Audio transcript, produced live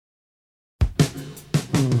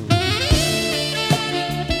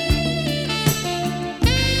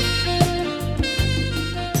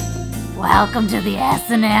Welcome to the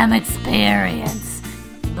S&M experience.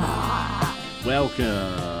 Bah. Welcome.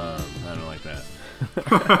 I don't like that.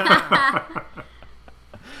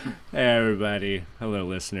 Hey, everybody. Hello,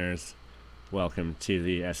 listeners. Welcome to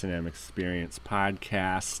the S&M Experience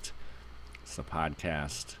podcast. It's a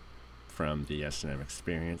podcast from the S&M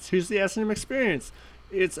Experience. Who's the S&M Experience?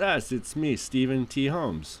 It's us. It's me, Stephen T.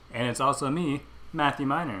 Holmes. And it's also me, Matthew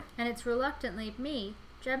Miner. And it's reluctantly me,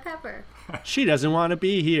 Jen Pepper. She doesn't want to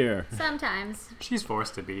be here. Sometimes. She's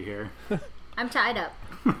forced to be here. I'm tied up.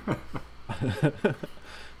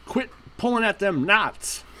 Quit pulling at them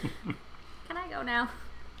knots. Can I go now?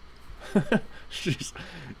 She's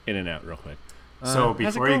in and out real quick. So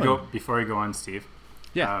before you go on, Steve.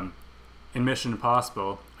 Yeah. In Mission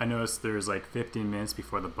Impossible, I noticed there's like 15 minutes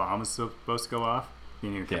before the bomb was supposed to go off.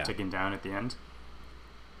 Meaning it kept ticking down at the end.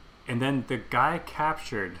 And then the guy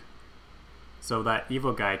captured. So that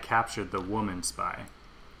evil guy captured the woman spy.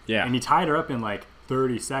 Yeah. And he tied her up in like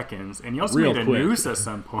 30 seconds. And he also Real made a quick. noose at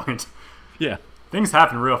some point. Yeah. Things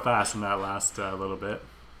happen real fast in that last little bit.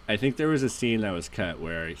 I think there was a scene that was cut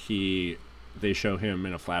where they show him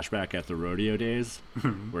in a flashback at the rodeo days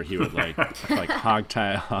where he would like hog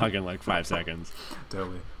tie a hog in like 5 seconds.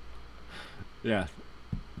 Totally. Yeah.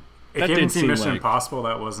 If you haven't seen Mission Impossible,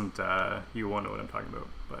 that wasn't, you won't know what I'm talking about.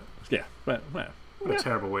 But yeah, but what a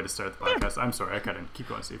terrible way to start the podcast. I'm sorry, I cut in. Keep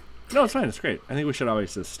going, Steve. No, it's fine. It's great. I think we should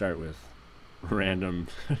always just start with random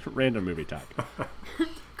movie talk.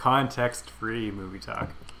 Context-free movie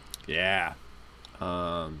talk. Yeah.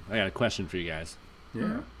 I got a question for you guys.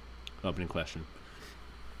 Yeah. Opening question.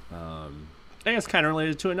 I guess kind of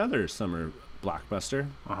related to another summer blockbuster.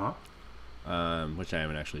 Which I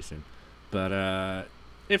haven't actually seen. But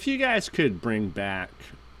if you guys could bring back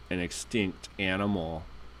an extinct animal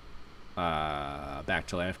back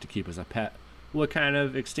to life to keep as a pet, what kind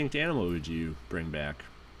of extinct animal would you bring back?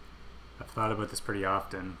 I've thought about this pretty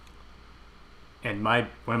often. And one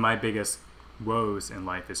of my biggest woes in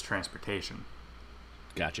life is transportation.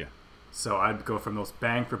 Gotcha. So I'd go for most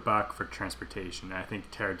bang for buck for transportation. And I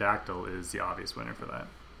think pterodactyl is the obvious winner for that.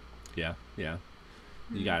 Yeah. You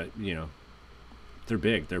got it, they're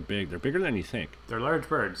big. They're bigger than you think. They're large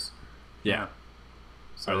birds. Yeah.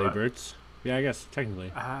 So, are they birds? Yeah, I guess,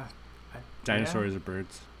 technically. Dinosaurs are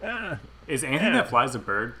birds. Is anything that flies a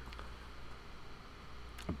bird?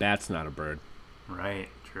 A bat's not a bird. Right,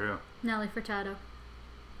 true. Nelly Furtado.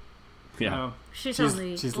 Yeah. No, She's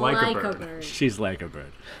like a bird. She's like a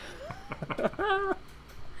bird.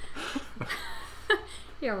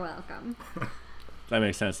 You're welcome. That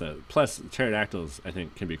makes sense, though. Plus, pterodactyls, I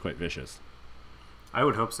think, can be quite vicious. I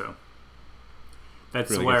would hope so. That's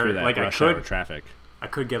really where, like, traffic. I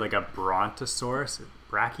could get like a brontosaurus,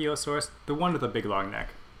 brachiosaurus, the one with a big long neck.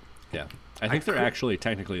 Yeah, I think they're actually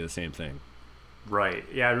technically the same thing. Right.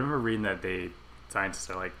 Yeah, I remember reading that scientists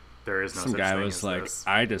are like, there is no such thing as this. Some guy was like,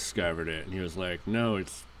 I discovered it, and he was like, no,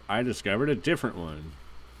 I discovered a different one,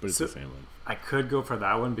 but it's the same one. I could go for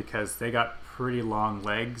that one because they got pretty long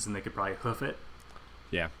legs and they could probably hoof it.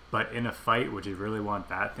 Yeah. But in a fight, would you really want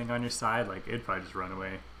that thing on your side? Like, it'd probably just run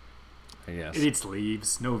away. I guess. It eats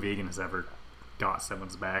leaves. No vegan has ever got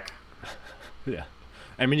someone's back. Yeah.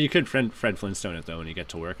 I mean, you could Fred Flintstone it, though, when you get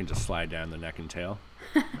to work and just slide down the neck and tail.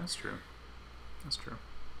 That's true.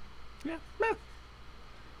 Yeah.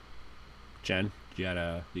 Jen, you got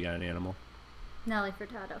an animal? Nelly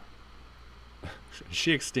Furtado. Is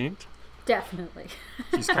she extinct? Definitely.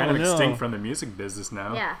 She's kind of extinct from the music business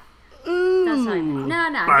now. Yeah. Ooh. That's how I know.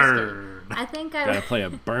 No, burn. I think I gotta play a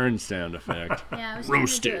burn sound effect. Yeah, I was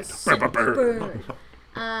roasted. Burn.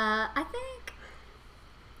 I think.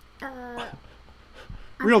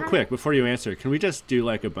 Real quick before you answer, can we just do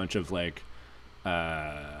like a bunch of like,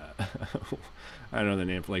 I don't know the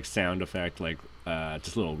name, like sound effect, like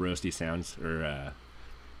just little roasty sounds or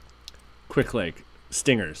quick like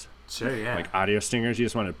stingers. Sure, yeah. Like audio stingers. You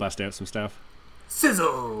just want to bust out some stuff.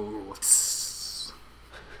 Sizzle.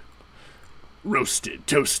 Roasted,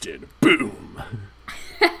 toasted, boom.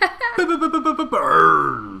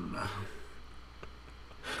 Burn.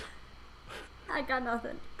 I got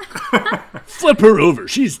nothing. Flip her over.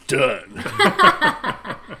 She's done.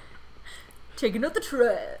 Taking out the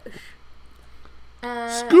trash.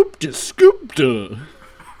 Scooped. Yeah.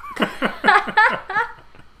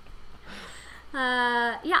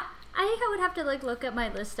 I think I would have to look at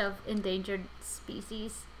my list of endangered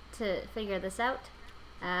species to figure this out.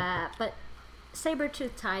 But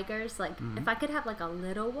saber-toothed tigers, if I could have a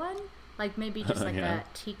little one, maybe just a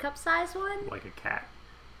teacup size one. Like a cat.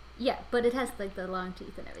 Yeah, but it has the long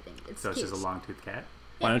teeth and everything. It's just a long-toothed cat?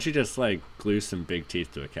 Why don't you just glue some big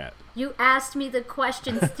teeth to a cat? You asked me the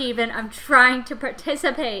question, Steven. I'm trying to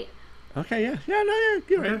participate. Okay, yeah. Yeah, no,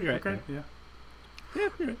 you're right. You're right. Okay, yeah. Yeah,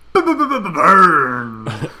 you're right. Burn.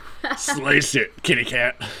 Slice it, kitty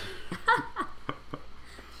cat.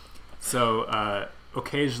 So,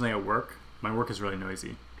 occasionally at work, my work is really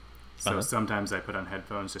noisy. So sometimes I put on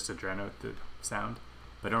headphones just to drown out the sound.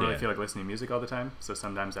 But I don't really feel like listening to music all the time. So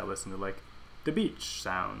sometimes I listen to like the beach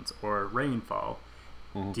sounds or rainfall.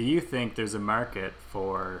 Mm-hmm. Do you think there's a market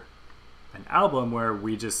for an album where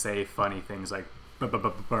we just say funny things like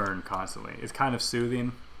burn constantly? It's kind of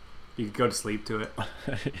soothing. You could go to sleep to it.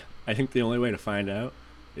 I think the only way to find out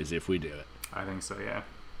is if we do it. I think so, yeah.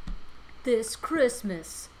 This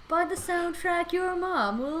Christmas, buy the soundtrack your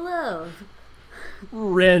mom will love.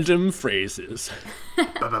 Random phrases.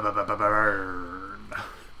 Burn.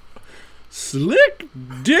 Slick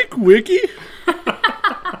Dick Wiki.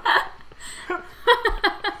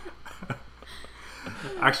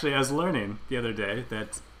 Actually, I was learning the other day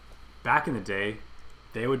that back in the day,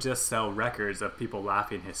 they would just sell records of people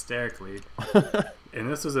laughing hysterically. And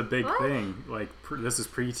this was a big thing. Like, this is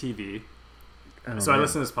pre-TV. So I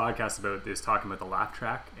listened to this podcast about this, talking about the laugh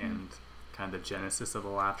track and kind of the genesis of the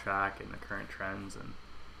laugh track and the current trends. And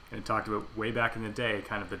it talked about way back in the day,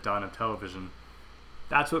 kind of the dawn of television.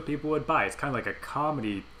 That's what people would buy. It's kind of like a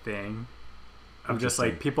comedy thing of just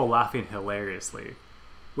like people laughing hilariously.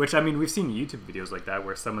 Which, I mean, we've seen YouTube videos like that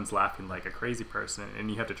where someone's laughing like a crazy person and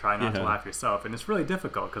you have to try not to laugh yourself. And it's really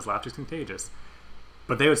difficult because laughter's contagious.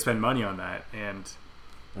 But they would spend money on that. And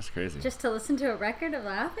that's crazy. Just to listen to a record of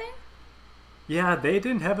laughing? Yeah, they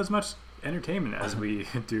didn't have as much entertainment as we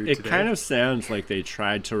do today. It kind of sounds like they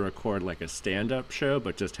tried to record like a stand-up show,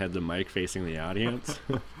 but just had the mic facing the audience.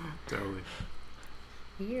 Totally.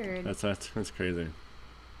 Weird. That's crazy.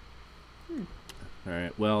 All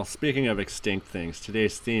right. Well, speaking of extinct things,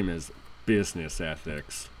 today's theme is business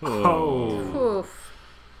ethics. Oh.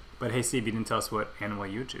 But hey, Steve, you didn't tell us what animal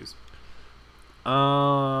you would choose.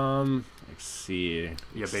 Let's see.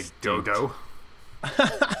 You a big dodo?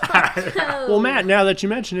 Well, Matt, now that you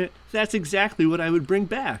mention it, that's exactly what I would bring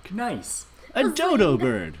back. Nice. A dodo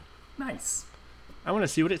bird. Nice. I want to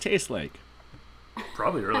see what it tastes like.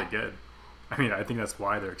 Probably really good. I mean, I think that's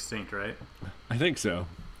why they're extinct, right? I think so.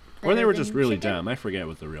 Or they were just really dumb. I forget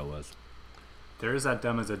what the real was. There is that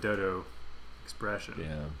dumb as a dodo expression.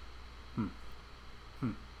 Yeah.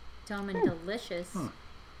 Dumb and delicious.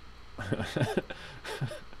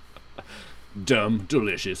 Dumb,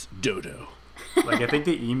 delicious dodo. Like, I think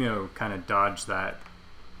the emu kind of dodged that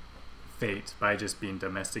fate by just being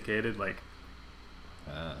domesticated. Like,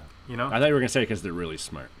 you know? I thought you were going to say because they're really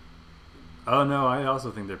smart. Oh, no, I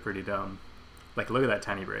also think they're pretty dumb. Like, look at that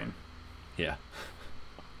tiny brain. Yeah.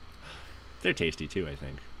 They're tasty, too, I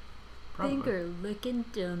think. Finger-licking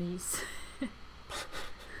dummies.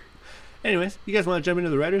 Anyways, you guys want to jump into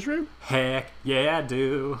the writer's room? Heck yeah, I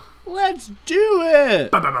do. Let's do it!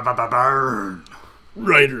 Burn.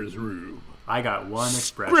 Writer's room. I got one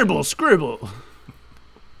expression. Scribble.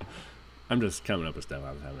 I'm just coming up with stuff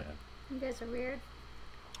out of my head. You guys are weird.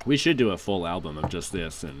 We should do a full album of just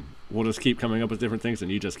this, and we'll just keep coming up with different things, and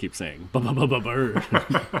you just keep saying, bird.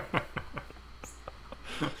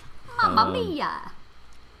 Mamma mia!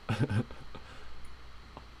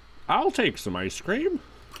 I'll take some ice cream.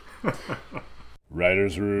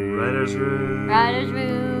 Writer's room. Writer's room. Writer's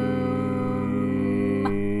room.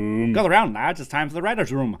 Gather round, lads. It's time for the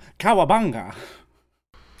writer's room. Cowabunga.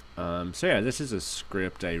 So yeah, this is a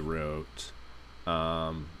script I wrote.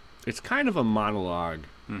 It's kind of a monologue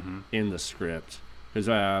in the script because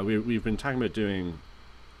we've been talking about doing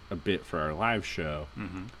a bit for our live show,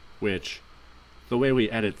 which the way we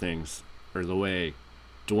edit things, or the way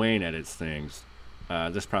Dwayne edits things,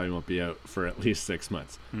 this probably won't be out for at least 6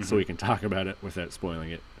 months, so we can talk about it without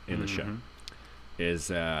spoiling it in the show. Is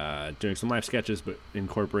doing some live sketches, but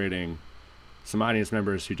incorporating some audience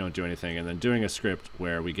members who don't do anything, and then doing a script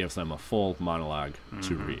where we give them a full monologue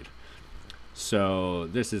to read. So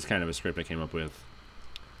this is kind of a script I came up with,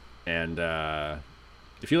 and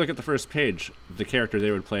if you look at the first page, the character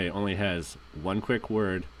they would play only has one quick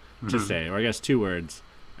word to say, or I guess 2 words,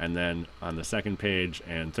 and then on the second page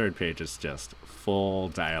and third page it's just full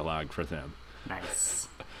dialogue for them. Nice.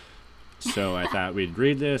 So I thought we'd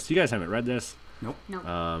read this. You guys haven't read this? Nope.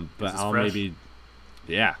 But I'll maybe,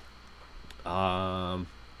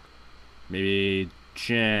 maybe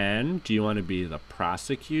Jen, do you want to be the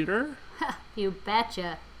prosecutor? You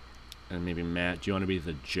betcha. And maybe Matt, do you want to be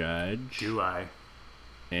the judge? Do I?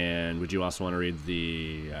 And would you also want to read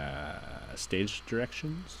the stage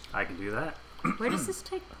directions? I can do that. Where does this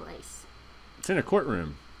take place? It's in a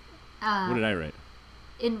courtroom. What did I write?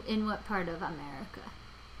 In what part of America?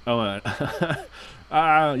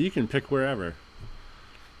 Oh, you can pick wherever.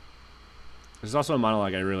 There's also a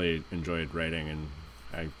monologue I really enjoyed writing, and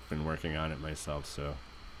I've been working on it myself, so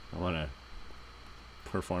I want to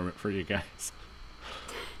perform it for you guys.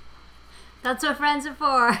 That's what friends are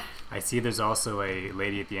for. I see there's also a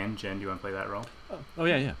lady at the end. Jen, do you want to play that role? Oh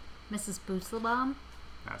yeah. Mrs. Boozlebaum.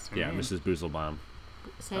 That's her Yeah, name. Mrs. Boozlebaum.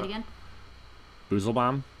 Say it again.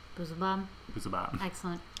 Boozlebaum? Boozlebaum. Boozlebaum.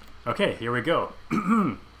 Excellent. Okay, here we go.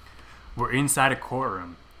 We're inside a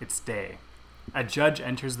courtroom. It's day. A judge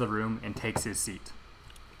enters the room and takes his seat.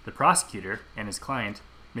 The prosecutor and his client,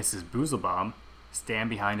 Mrs. Boozlebaum, stand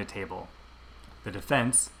behind a table. The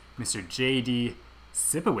defense, Mr. J.D.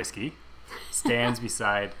 Sipowhisky, stands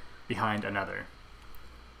behind another.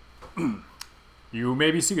 You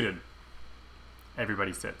may be seated.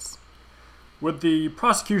 Everybody sits. Would the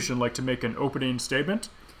prosecution like to make an opening statement?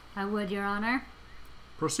 I would, Your Honor.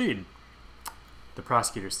 Proceed. The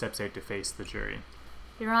prosecutor steps out to face the jury.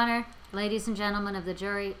 Your Honor, ladies and gentlemen of the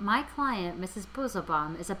jury, my client, Mrs.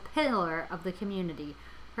 Boozlebaum, is a pillar of the community.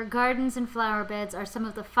 Her gardens and flower beds are some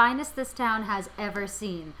of the finest this town has ever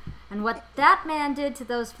seen. And what that man did to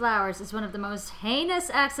those flowers is one of the most heinous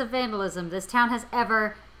acts of vandalism this town has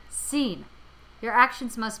ever seen. Your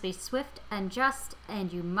actions must be swift and just,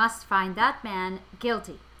 and you must find that man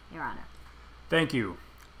guilty, Your Honor. Thank you.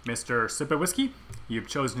 Mr. Sipowhisky, you've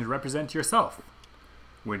chosen to represent yourself.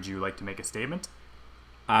 Would you like to make a statement?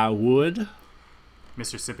 I would.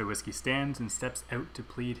 Mr. Sipowhisky stands and steps out to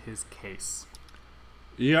plead his case.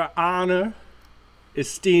 Your Honor,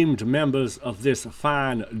 esteemed members of this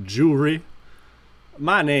fine jury,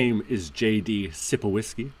 my name is J.D.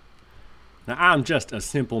 Sipowhisky. Now, I'm just a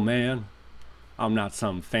simple man. I'm not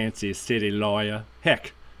some fancy city lawyer.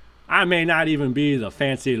 Heck, I may not even be the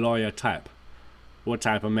fancy lawyer type. What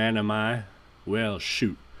type of man am I? Well,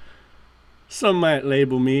 shoot. Some might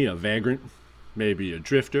label me a vagrant, maybe a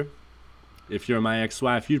drifter. If you're my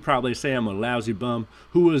ex-wife, you'd probably say I'm a lousy bum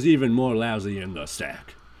who was even more lousy in the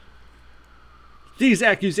sack. These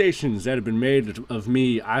accusations that have been made of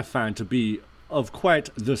me I find to be of quite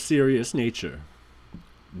the serious nature.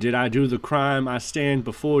 Did I do the crime I stand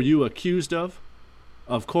before you accused of?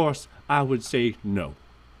 Of course, I would say no.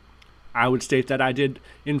 I would state that I did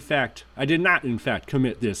not in fact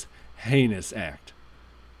commit this heinous act.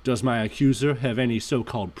 Does my accuser have any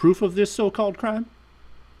so-called proof of this so-called crime?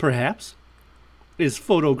 Perhaps. Is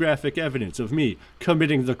photographic evidence of me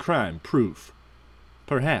committing the crime proof?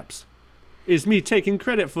 Perhaps. Is me taking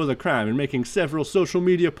credit for the crime and making several social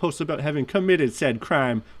media posts about having committed said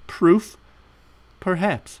crime proof?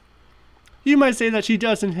 Perhaps. You might say that she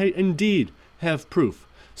does indeed have proof,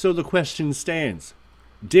 so the question stands.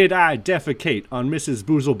 Did I defecate on Mrs.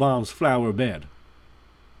 Boozlebaum's flower bed?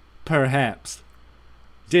 Perhaps.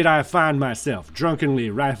 Did I find myself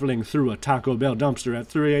drunkenly rifling through a Taco Bell dumpster at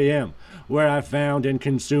 3 a.m., where I found and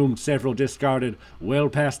consumed several discarded, well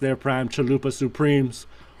past their prime chalupa supremes,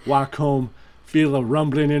 walk home, feel a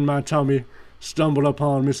rumbling in my tummy, stumble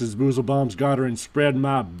upon Mrs. Boozlebaum's garter and spread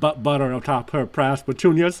my butt butter atop her priced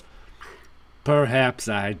petunias? Perhaps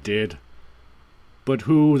I did. But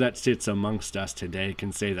who that sits amongst us today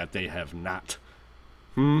can say that they have not?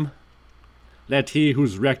 Let he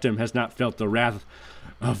whose rectum has not felt the wrath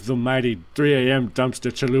of the mighty 3 a.m.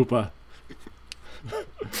 dumpster chalupa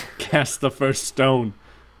cast the first stone.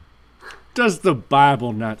 Does the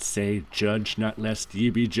Bible not say, judge not lest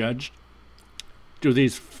ye be judged? Do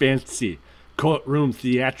these fancy courtroom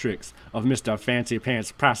theatrics of Mr. Fancy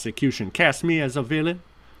Pants prosecution cast me as a villain?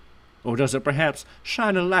 Or does it perhaps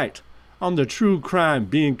shine a light on the true crime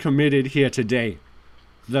being committed here today,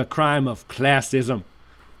 the crime of classism?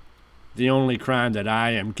 The only crime that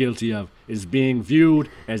I am guilty of is being viewed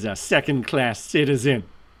as a second-class citizen.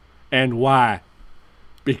 And why?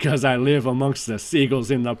 Because I live amongst the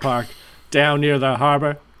seagulls in the park, down near the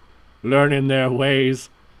harbor, learning their ways,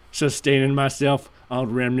 sustaining myself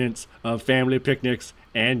on remnants of family picnics,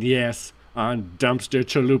 and yes, on dumpster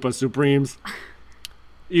chalupa supremes.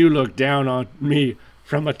 You look down on me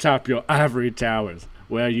from atop your ivory towers,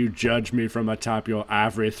 where you judge me from atop your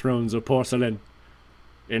ivory thrones of porcelain.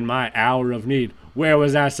 In my hour of need, where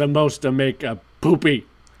was I supposed to make a poopy?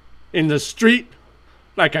 In the street?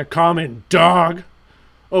 Like a common dog?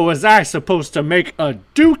 Or was I supposed to make a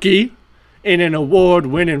dookie in an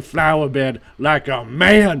award-winning flower bed like a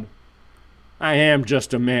man? I am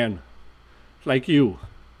just a man. Like you.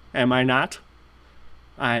 Am I not?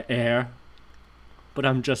 I err. But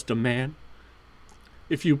I'm just a man.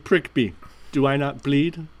 If you prick me, do I not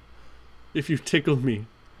bleed? If you tickle me,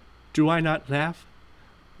 do I not laugh?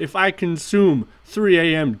 If I consume 3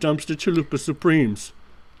 a.m. dumpster chalupa supremes,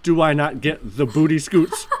 do I not get the booty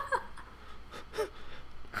scoots?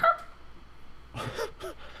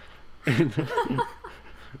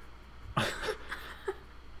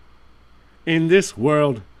 In this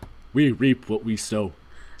world, we reap what we sow.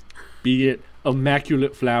 Be it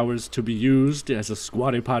immaculate flowers to be used as a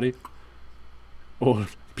squatty potty, or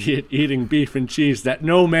be it eating beef and cheese that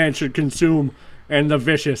no man should consume, and the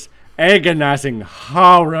vicious, agonizing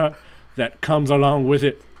horror that comes along with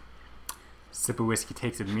it. Sip of whiskey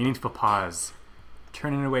takes a meaningful pause,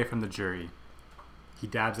 turning away from the jury. He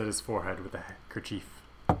dabs at his forehead with a kerchief.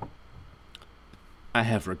 I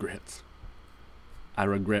have regrets. I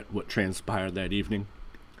regret what transpired that evening.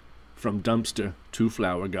 From dumpster to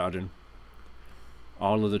flower garden.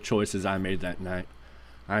 All of the choices I made that night,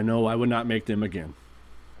 I know I would not make them again.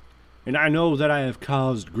 And I know that I have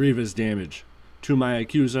caused grievous damage to my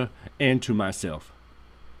accuser and to myself.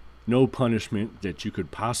 No punishment that you could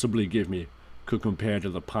possibly give me could compare to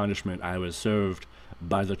the punishment I was served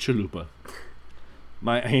by the chalupa.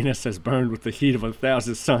 My anus has burned with the heat of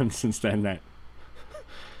 1,000 suns since that night.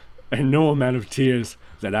 And no amount of tears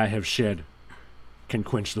that I have shed can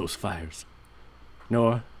quench those fires,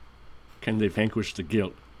 nor can they vanquish the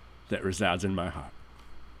guilt that resides in my heart.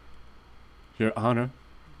 Your Honor,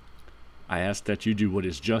 I ask that you do what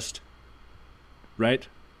is just, right,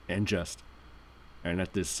 and just, and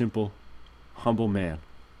let this simple, humble man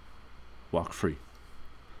walk free.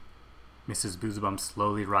 Mrs. Boozebum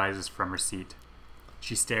slowly rises from her seat.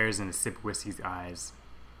 She stares into Sip Whiskey's eyes.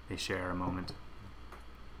 They share a moment.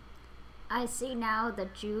 I see now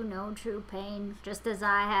that you know true pain, just as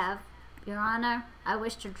I have. Your Honor, I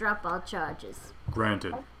wish to drop all charges.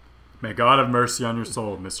 Granted. May God have mercy on your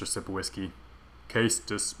soul, Mr. Sip Whiskey. Case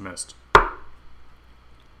dismissed.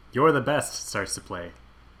 You're the best starts to play.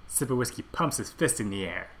 Sip Whiskey pumps his fist in the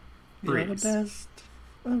air. You're the best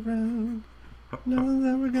around. Know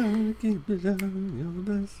that we're gonna keep it on. You're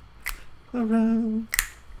the best around.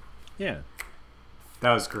 Yeah.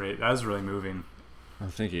 That was great. That was really moving. Oh,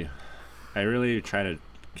 thank you. I really try to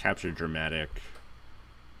capture dramatic,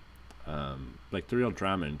 like the real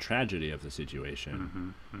drama and tragedy of the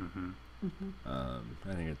situation. I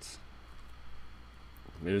think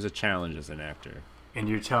it was a challenge as an actor. And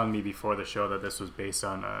you're telling me before the show that this was based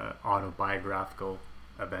on an autobiographical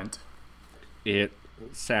event? It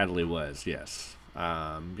sadly was, yes.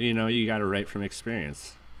 You got to write from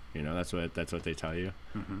experience. That's what they tell you.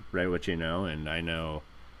 Write what you know, and I know.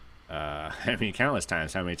 Countless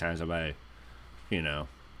times. How many times have I,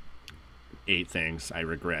 ate things I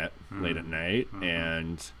regret late at night,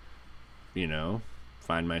 and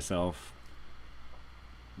find myself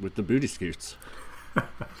with the booty scoots.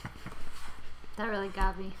 That really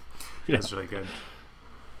got me. That's really good.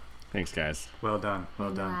 Thanks, guys. Well done.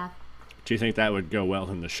 Well done. Yeah. Do you think that would go well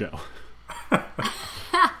in the show?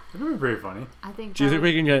 It would be very funny. I think. Do you think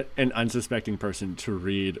we can get an unsuspecting person to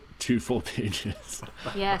read 2 full pages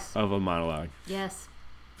Yes. of a monologue? Yes.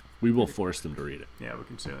 We will force them to read it. Yeah, we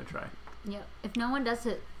can certainly try. Yep. If no one does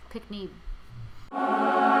it, pick me.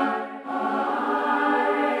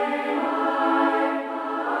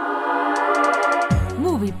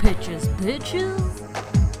 Movie pitches,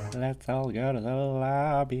 bitches. Let's all go to the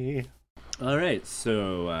lobby. All right,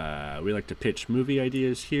 so we like to pitch movie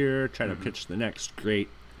ideas here. Try to pitch the next great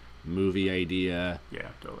movie idea. Yeah,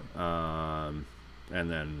 totally.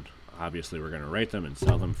 And then obviously we're going to write them and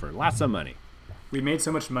sell them for lots of money. We made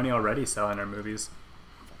so much money already selling our movies.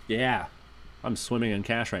 Yeah, I'm swimming in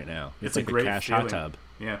cash right now. It's like a great cash feeling. hot tub.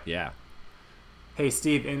 Yeah. Yeah. Hey,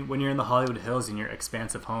 Steve, when you're in the Hollywood Hills in your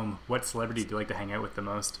expansive home, what celebrity do you like to hang out with the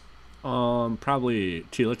most? Probably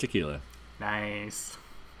Tila Tequila. Nice.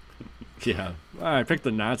 Yeah. Well, I picked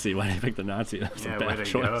the Nazi. Why did I pick the Nazi? That was a Way bad to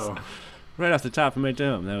choice. go. Right off the top of my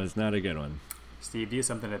dome. That was not a good one. Steve, do you have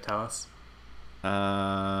something to tell us?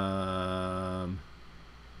 I'm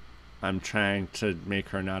trying to make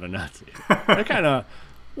her not a Nazi. I kind of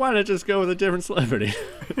want to just go with a different celebrity.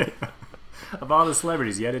 Of all the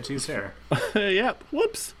celebrities, you had to choose her. Yep.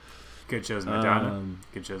 Whoops. Good choose Madonna.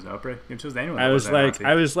 Good choose Oprah. Good choose anyone. I was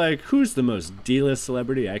like, who's the most D-list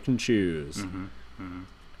celebrity I can choose?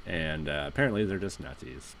 And apparently they're just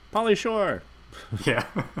Nazis. Pauly Shore. Yeah.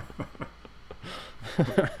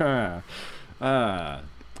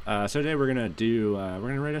 So today we're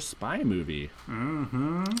gonna write a spy movie.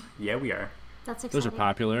 Yeah, we are. That's exciting. Those are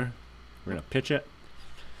popular. We're gonna pitch it.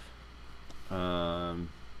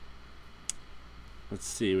 Let's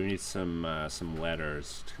see. We need some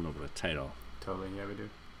letters to come up with a title. Totally. Yeah, we do.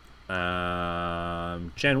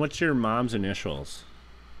 Jen, what's your mom's initials?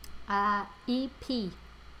 EP. Do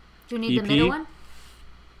you need EP? the middle one?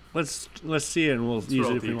 Let's see it, and we'll use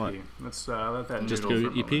it if we want. Let's let that Just noodle go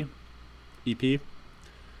for a EP. moment. EP.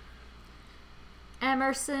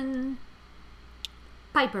 Emerson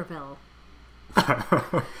Piperville.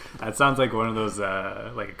 That sounds like one of those,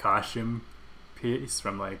 like a costume piece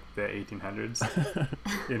from like the 1800s,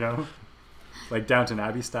 you know, like Downton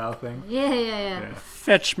Abbey style thing. Yeah.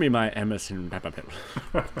 Fetch me my Emerson Periphery.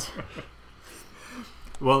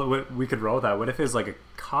 Well, we could roll with that. What if it's like a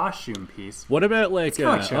costume piece? What about like, It's kind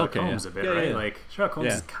of like Sherlock Holmes yeah. a bit, Yeah, right? yeah. Like Sherlock Holmes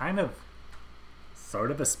Yeah. is kind of,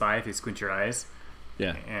 sort of a spy if you squint your eyes,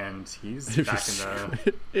 Yeah. and he's If back in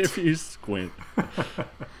the. if you squint.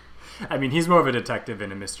 I mean, he's more of a detective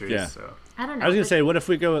in a mystery. Yeah. So I don't know. I was gonna but- say, what if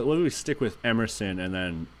we stick with Emerson and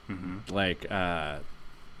then like kind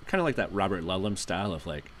of like that Robert Ludlum style of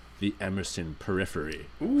like the Emerson Periphery.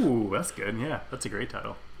 ooh, that's good. Yeah, that's a great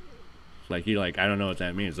title. Like I don't know what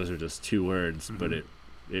that means. Those are just two words, but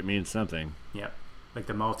it means something. Yeah, like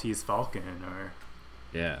the Maltese Falcon, or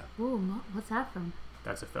Yeah. Ooh, what's that from?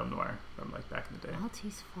 that's a film noir from like back in the day.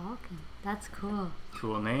 Maltese Falcon. That's cool.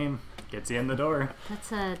 Cool name, gets you in the door.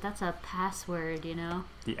 That's a password, you know.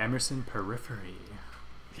 The Emerson Periphery.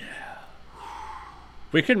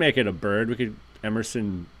 We could make it a bird. We could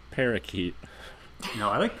Emerson Parakeet. No,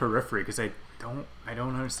 I like periphery because I don't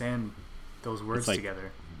understand those words like-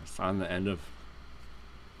 together. It's on the end of.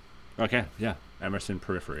 Okay, yeah, Emerson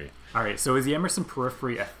Periphery. All right, so is the Emerson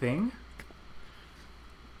Periphery a thing?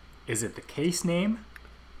 Is it the case name?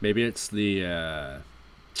 Maybe it's the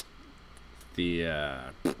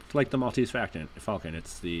like the Maltese Falcon.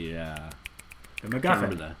 It's the The can't remember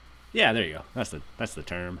MacGuffin. the. Yeah, there you go. That's the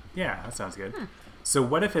term. Yeah, that sounds good. So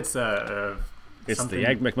what if it's It's something, the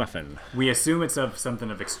Egg McMuffin. we assume it's of something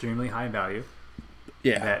of extremely high value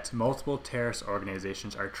Yeah. that multiple terrorist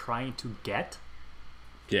organizations are trying to get,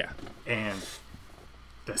 Yeah. and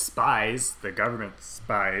the spies, the government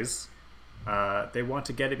spies, they want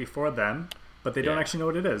to get it before them, but they don't Yeah. actually know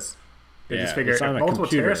what it is. They just Yeah, figure it's if on a multiple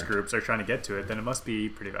computer. terrorist groups are trying to get to it, then it must be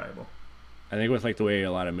pretty valuable. I think with like the way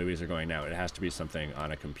a lot of movies are going now, it has to be something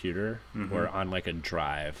on a computer or on like a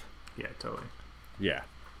drive. Yeah, totally. Yeah.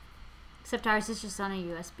 Except ours is just on a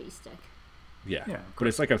USB stick. Yeah. Yeah, of But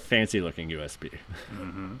it's like a fancy looking USB.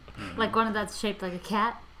 Like one that's shaped like a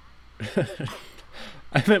cat.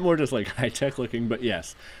 I meant more just like high tech looking, but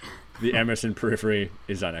yes. The Emerson Periphery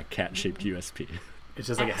is on a cat shaped USB. It's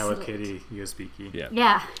just like a Hello Excellent. Kitty USB key. Yeah.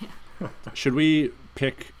 Yeah. Should we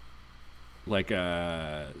pick like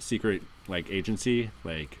a secret like agency,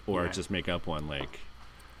 like, or Yeah. just make up one like?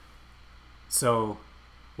 So,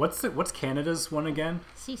 what's Canada's one again?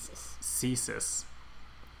 CSIS. CSIS.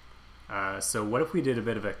 So what if we did a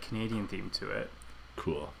bit of a Canadian theme to it?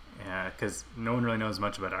 Cool. Yeah, because no one really knows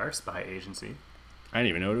much about our spy agency. I didn't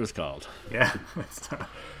even know what it was called. Yeah, it's tough.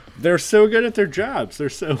 They're so good at their jobs. They're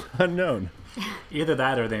so unknown. Either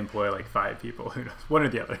that or they employ like 5 people. Who knows? One or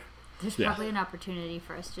the other. There's Yeah. probably an opportunity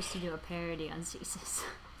for us just to do a parody on CSIS.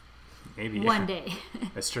 Maybe One day.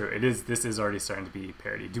 That's true. It is. This is already starting to be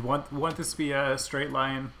parody. Do you want this to be a straight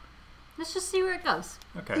line? Let's just see where it goes.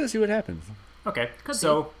 Okay. Let's see what happens. Okay. Could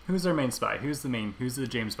So who's our main spy? Who's the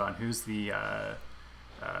James Bond? Who's the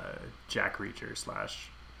Jack Reacher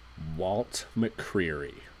 / Walt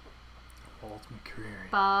McCreary. Walt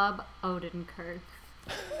McCreary? Bob Odenkirk.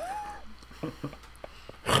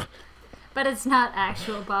 But it's not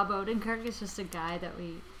actual Bob Odenkirk. It's just a guy that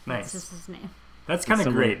we. Nice. That's just his name. That's kind of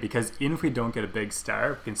Someone- great because even if we don't get a big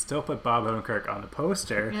star, we can still put Bob Odenkirk on the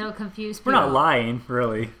poster. It'll confuse We're people. not lying,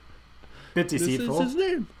 really. Bit This is deceitful. his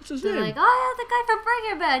name. It's his They're name. like, oh, yeah, the guy from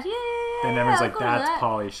Breaking Bad. Yeah. And everyone's I'll like, go to "That's that."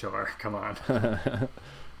 Pauly Shore. Come on."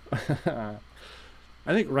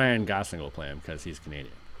 I think Ryan Gosling will play him because he's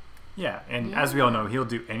Canadian. Yeah, and as we all know, he'll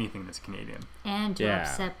do anything that's Canadian. And to Yeah.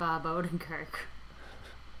 upset Bob Odenkirk.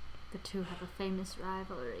 The two have a famous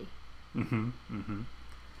rivalry.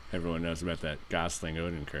 Everyone knows about that Gosling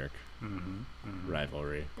Odenkirk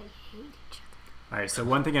rivalry. They hate each other. All right. So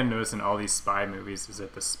one thing I noticed in all these spy movies is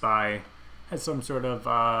that the spy has some sort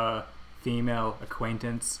of female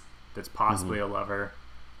acquaintance that's possibly a lover.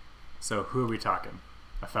 So who are we talking?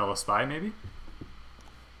 A fellow spy, maybe?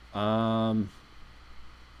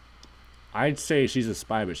 I'd say she's a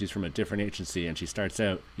spy, but she's from a different agency, and she starts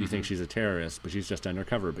out, you think she's a terrorist, but she's just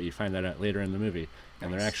undercover, but you find that out later in the movie,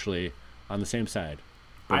 and they're Nice. actually on the same side.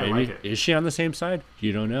 But I maybe, like it. is she on the same side?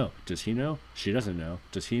 You don't know. Does he know? She doesn't know.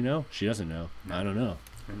 Does he know? She doesn't know. I don't know.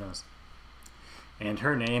 Who knows? And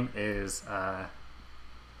her name is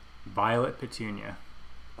Violet Petunia.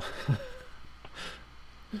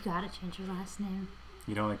 You gotta change your last name.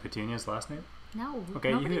 You don't like Petunia's last name? No. Okay,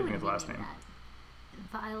 you nobody hit me would with last name name. that.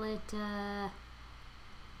 Violet,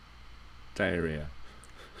 Diarrhea.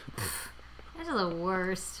 those are the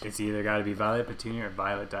worst. It's either got to be Violet Petunia or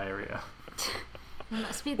Violet Diarrhea. It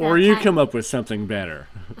must be Or that you kind- come up with something better.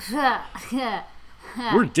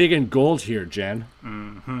 We're digging gold here, Jen.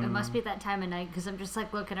 It must be that time of night because I'm just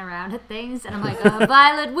like looking around at things and I'm like,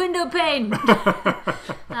 violet window pane.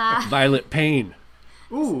 Violet Payne.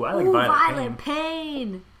 Ooh, I like Ooh, Violet Violet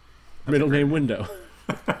Payne. Middle name Window.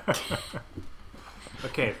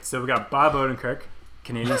 Okay, so we got Bob Odenkirk,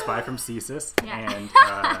 Canadian spy from CSIS, Yeah.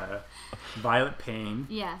 and Violet Payne.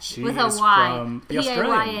 Yeah, She with a is Y. from the Australian.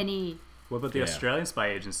 P-A-Y-N-E. What about the Yeah. Australian spy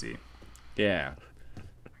agency? Yeah.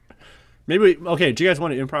 Maybe, okay, do you guys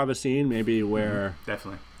want to improv a scene maybe where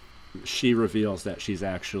Definitely. she reveals that she's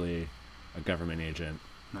actually a government agent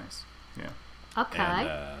Nice. Yeah. Okay.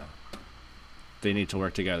 and they need to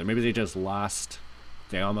work together? Maybe they just lost,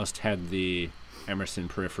 they almost had the Emerson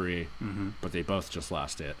Periphery, but they both just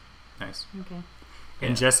lost it. Nice. Okay.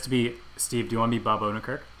 And just to be, Steve, do you want to be Bob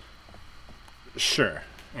Odenkirk? Sure.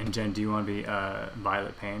 And Jen, do you want to be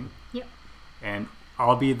Violet Payne? Yep. And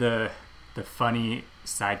I'll be the funny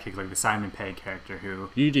sidekick, like the Simon Pegg character who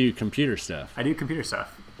You do computer stuff. I do computer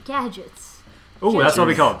stuff. Gadgets. Oh, that's what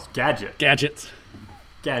we call it. Gadget. Gadgets.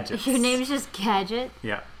 Gadgets. Your name's just Gadget?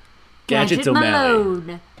 Yeah. Gadgets O'Malley.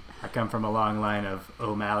 Malone. I come from a long line of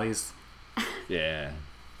O'Malleys. Yeah.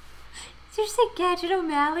 Did you say Gadget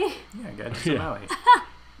O'Malley? Yeah, Gadgets Yeah. O'Malley.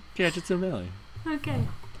 Gadgets O'Malley. Okay.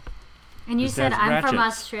 And you Just said has I'm from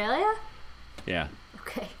ratchets. Australia? Yeah.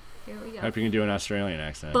 Okay. Here we go. Hope you can do an Australian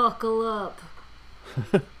accent. Buckle up.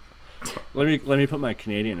 Let me put my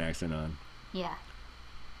Canadian accent on. Yeah.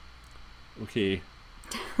 Okay.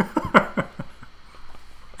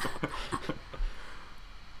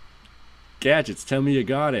 Gadgets, tell me you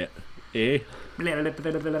got it. Eh?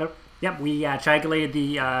 Yep, we triangulated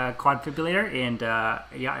the quad defibrillator, and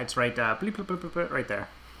yeah, it's right, right there.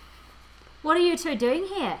 What are you two doing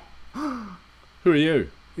here? Who are you?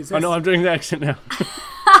 Who's Oh no, this? I'm doing the accent now.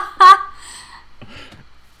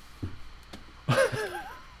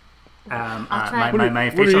 I'll try. My What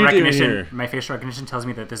are facial you doing recognition, here? my facial recognition tells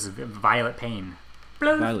me that this is Violet Payne.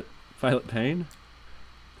 Violet Payne?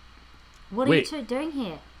 What are Wait. you two doing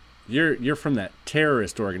here? You're from that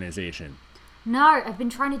terrorist organization. No, I've been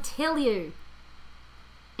trying to tell you.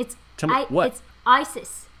 It's Tell me what? It's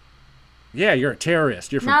ISIS. Yeah, you're a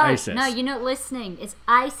terrorist. You're from No, ISIS. no, you're not listening. It's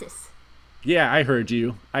ISIS. Yeah, I heard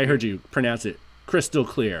you. I heard you pronounce it crystal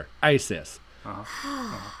clear. ISIS.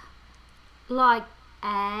 Like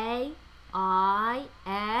A-I-S-A.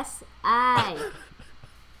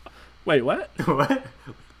 Wait, what? What?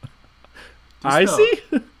 I see?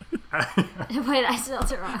 Wait, I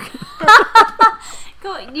spelled it wrong.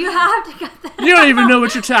 Go on, you have to cut that. You don't even know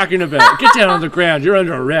what you're talking about. Get down on the ground. You're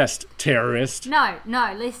under arrest, terrorist. No,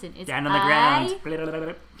 listen. It's Down on the ground.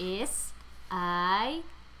 I-S-A.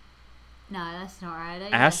 No, that's not right.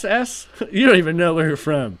 either. SS? You don't even know where you're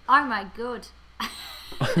from. Oh my god.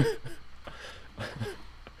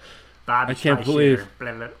 Bobby I can't Fleischer. believe-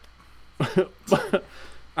 Blah, blah.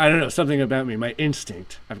 I don't know, something about me, my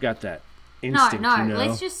instinct. I've got that No, instinct, you know.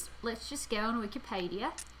 let's just go on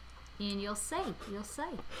Wikipedia and you'll see.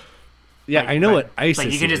 Yeah, I know what ISIS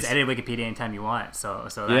Like you can is. just edit Wikipedia anytime you want, so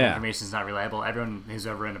that Yeah. information is not reliable. Everyone who's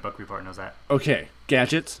ever written a book report knows that. Okay,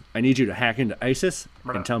 Gadgets, I need you to hack into ISIS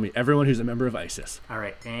Right and on. tell me everyone who's a member of ISIS. All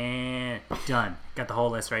right, and done. Got the whole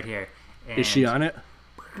list right here. And Is she on it?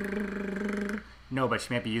 No, but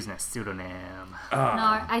she might be using a pseudonym. No,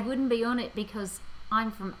 I wouldn't be on it because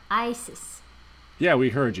I'm from ISIS. Yeah,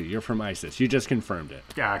 we heard you. You're from ISIS. You just confirmed it.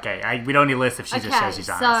 Yeah, okay. We don't need a list if she just says she's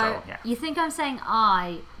on it. So yeah. You think I'm saying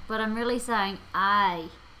I, but I'm really saying I.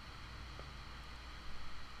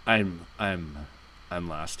 I'm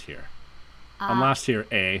lost here. I'm lost here,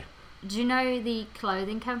 A. Do you know the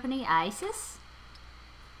clothing company ISIS?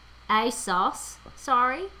 ASOS,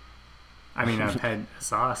 sorry. I mean, I've had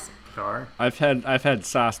sauce before. I've had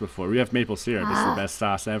sauce before. We have maple syrup. It's the best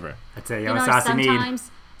sauce ever. I'd say, You what know, sauce you need?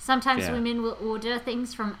 sometimes Yeah. women will order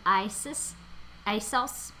things from ASOS.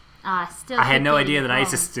 Still I had no could be idea that wrong.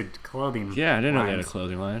 ISIS did clothing. Yeah, I didn't know they had a lines.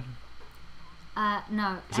 clothing line.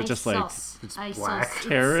 No, Is it just like ASOS. it's ASOS. black?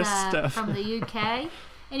 Terrorist It's, stuff? from the UK.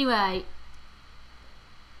 Anyway,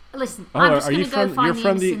 listen, Oh, I'm just are gonna you go from? find You're the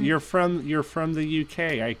from the. Emerson- You're from the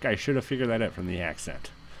UK. I should have figured that out from the accent.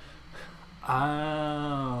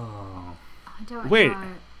 Oh. I don't Wait. know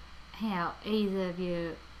how either of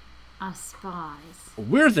you are spies.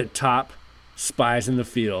 We're the top spies in the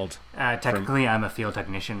field. Technically, I'm a field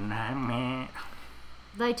technician.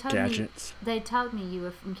 They told Gadgets. me. They told me you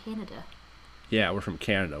were from Canada, Yeah, we're from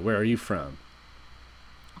Canada. Where are you from?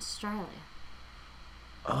 Australia.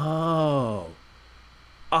 Oh,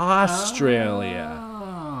 Australia.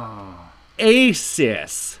 Oh.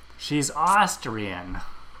 ASIS. She's Austrian.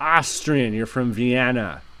 Austrian. You're from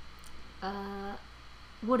Vienna.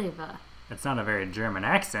 Whatever. It's not a very German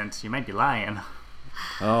accent. You might be lying.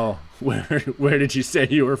 Oh, where did you say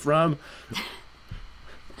you were from?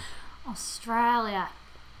 Australia.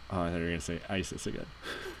 Oh, I thought you were going to say ISIS again.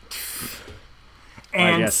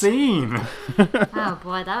 And scene. Oh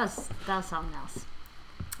boy, that was something else.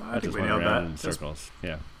 I think just we went nailed around that. in circles.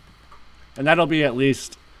 Yeah. And that'll be at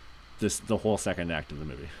least the whole second act of the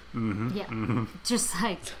movie. Mm-hmm. Yeah. Mm-hmm. Just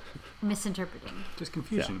like misinterpreting. Just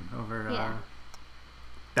confusion over. Yeah.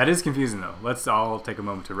 That is confusing though. Let's all take a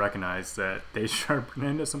moment to recognize that they sharpen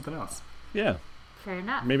into something else. Yeah. Fair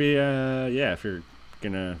enough. Maybe, if you're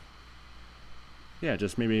gonna,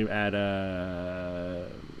 just maybe add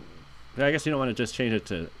I guess you don't want to just change it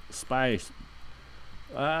to spy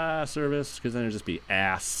service, because then it'd just be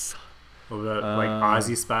ass. What about like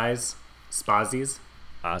Aussie spies? Spazies?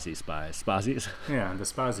 Aussie spies. Spazies? Yeah, the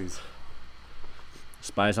Spazies.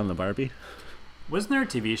 Spies on the Barbie? Wasn't there a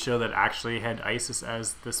TV show that actually had ISIS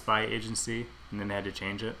as the spy agency, and then they had to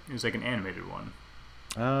change it? It was like an animated one.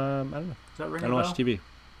 I don't know. Does that ring I a don't bell? watch TV.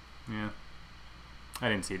 Yeah. I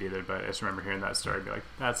didn't see it either, but I just remember hearing that story and be like,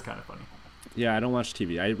 that's kind of funny. Yeah, I don't watch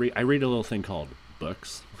TV. I read a little thing called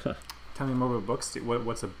books. Tell me more about books.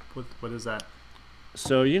 What is that?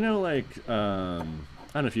 So, like, I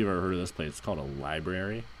don't know if you've ever heard of this place. It's called a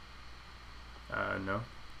library. No.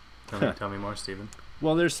 Tell me more, Stephen.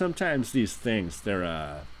 Well, there's sometimes these things.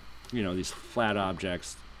 They're, these flat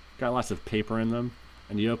objects. Got lots of paper in them.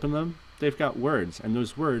 And you open them, they've got words. And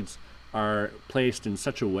those words are placed in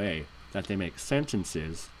such a way that they make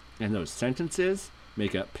sentences. And those sentences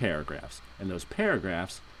make up paragraphs. And those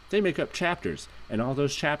paragraphs, they make up chapters. And all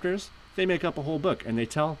those chapters, they make up a whole book. And they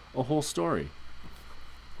tell a whole story.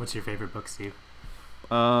 What's your favorite book, Steve?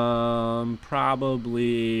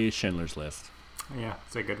 Probably Schindler's List. Yeah,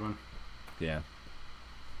 it's a good one. Yeah.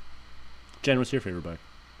 Jen, what's your favorite book?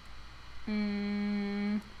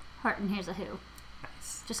 Horton Hears a Who.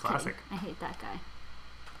 Nice. Just classic. kidding. I hate that guy.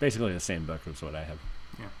 Basically the same book is what I have.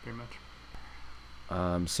 Yeah, pretty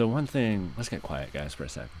much. So one thing, let's get quiet, guys, for a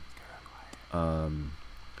second.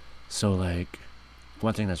 So like,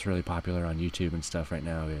 one thing that's really popular on YouTube and stuff right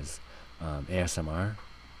now is ASMR.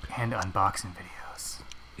 And unboxing videos.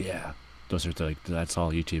 Yeah, those are that's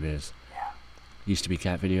all YouTube is. Yeah. Used to be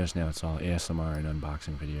cat videos, now it's all ASMR and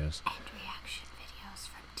unboxing videos. And reaction videos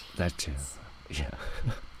from teens. That too. Yeah.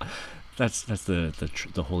 that's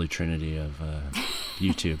the holy trinity of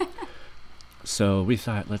YouTube. So we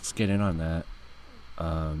thought, let's get in on that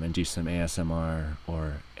and do some ASMR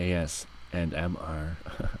or AS and MR.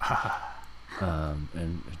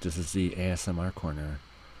 And this is the ASMR corner.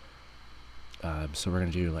 So we're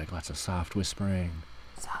gonna do like lots of soft whispering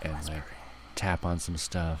like tap on some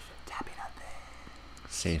stuff, tapping on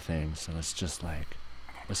things, say things. So let's just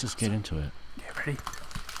get into it. Get ready.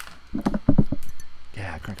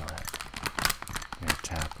 Yeah, crank on that. I'm gonna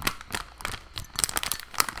tap.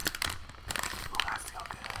 Oh, that feels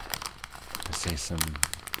good. To say some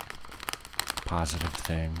positive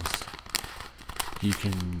things. You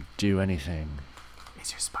can do anything.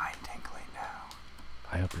 Is your spine tingling now?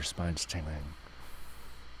 I hope your spine's tingling.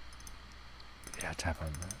 Yeah, tap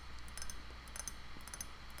on that.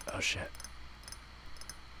 Oh shit.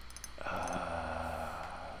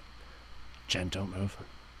 Jen, don't move.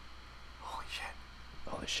 Holy shit.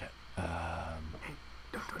 Holy shit. Hey,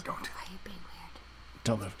 don't. Why are you being weird?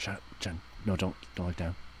 Don't move. Shut up, Jen. No, don't look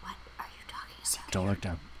down. What are you talking about? Don't look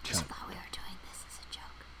down. I Shut up. thought we were doing this as a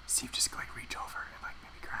joke. Steve, just like reach over and like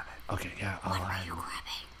maybe grab it. Okay, yeah. What are you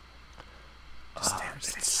grabbing? Just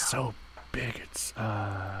stay It's still. so big. It's Do you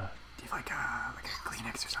have like a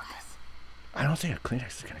Kleenex or something? I don't think a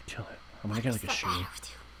Kleenex is gonna kill it. I'm gonna get like a What's the shoe. matter with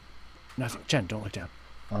you? Nothing. Jen, don't look down.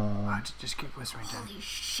 Just keep whispering, Jen. Holy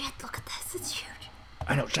shit, look at this. It's huge.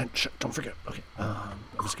 I know, Jen. Don't forget. Okay. I'm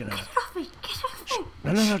just gonna. Get it off me. Get it off me.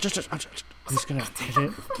 No. Just. I'm just gonna hit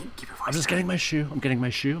it. Keep your voice I'm just getting my shoe. I'm getting my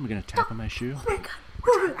shoe. I'm gonna tap on my shoe. Oh my god.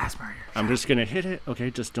 We're trying to asthma here. I'm just gonna hit it. Okay,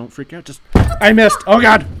 just don't freak out. Just. I missed. Oh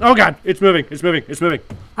god. It's moving. It's moving. It's moving.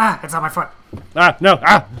 It's on my foot. No.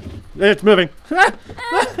 It's moving.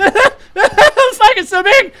 It's fucking so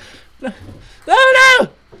big. Oh no.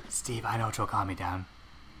 Steve, I know what will calm me down.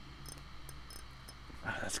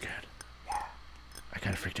 Oh, that's good. Yeah. I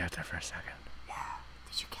kind of freaked out there for a second. Yeah.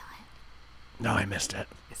 Did you kill it? No, I missed it.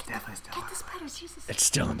 It's definitely still. Get the spider, Jesus. It's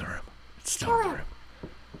still in the room. It's still in the room.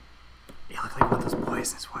 You look like one of those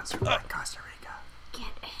poisonous ones from like Costa Rica.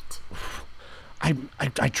 Get it.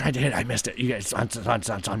 I tried to hit it. I missed it. You guys,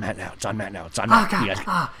 it's on Matt now. It's on Matt now. It's on Oh Matt. god. You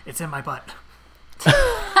guys, It's in my butt.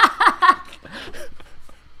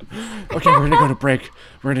 okay, we're gonna go to break.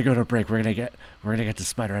 We're gonna get the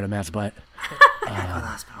spider out of Matt's butt. I gotta go to the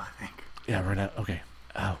hospital, I think. Yeah, we're gonna. Okay.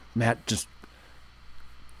 Oh, Matt, just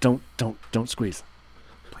don't squeeze.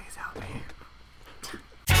 Please help me.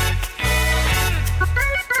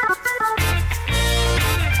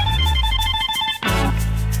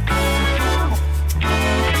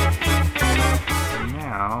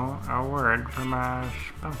 Now, a word from our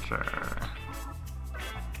sponsor.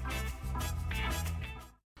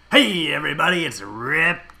 Hey everybody, it's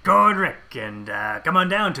Ripcord Rick, and come on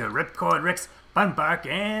down to Ripcord Rick's Fun Park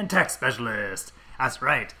and Tax Specialist. That's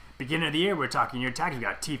right, beginning of the year we're talking your tax. We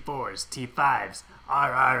got T4s, T5s,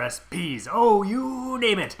 RRSPs, oh you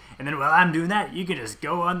name it. And then while I'm doing that, you can just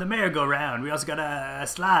go on the merry-go-round. We also got a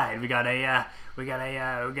slide. We got a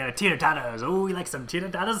tater-tatas. Oh, you like some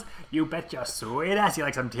tater-tatas? You bet your sweet ass you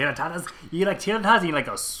like some tater-tatas. You like tater-tatas and you like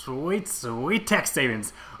those sweet, sweet tax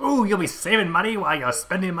savings. Oh, you'll be saving money while you're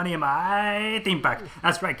spending money in my theme park.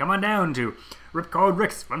 That's right, come on down to Ripcord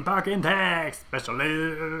Rick's Fun Park and Tax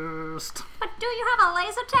Specialist. But do you have a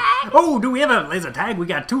laser tag? Oh, do we have a laser tag? We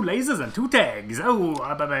got 2 lasers and 2 tags.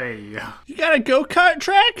 Oh, baby. You got a go-kart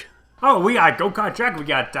track? Oh, we got go-kart track. We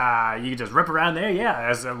got, you can just rip around there. Yeah,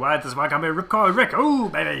 that's why I'm here, Ripcord Rick. Oh,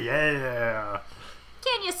 baby, yeah.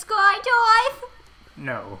 Can you skydive?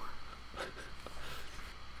 No.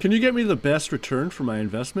 Can you get me the best return for my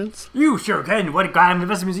investments? You sure can. What kind of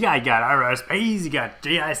investments you got? You got RSPs, you got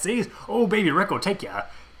GICs. Oh, baby, Rick will take you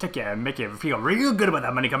and make you feel real good about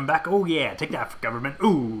that money coming back. Oh, yeah, take that for government.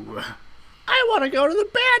 Ooh. I want to go to the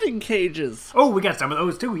batting cages. Oh, we got some of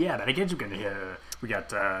those too. Yeah, batting cages. We got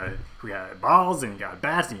balls and you got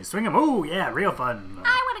bats and you swing them. Oh, yeah, real fun.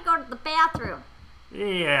 I want to go to the bathroom.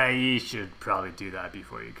 Yeah, you should probably do that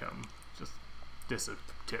before you come. Just a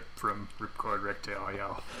tip from Ripcord Rick to all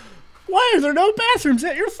y'all. Why are there no bathrooms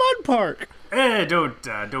at your fun park?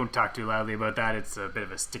 Don't talk too loudly about that. It's a bit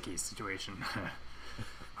of a sticky situation.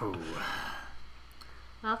 Oh.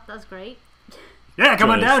 Well, that's great. Yeah, come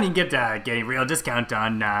on down. You can get a real discount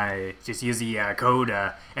on. Just use the code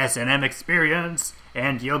SNM Experience,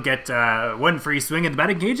 and you'll get 1 free swing at the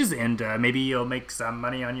batting cages, and maybe you'll make some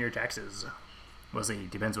money on your taxes. We'll see.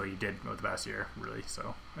 Depends what you did over the past year, really.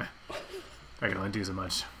 So I can only do so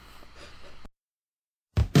much.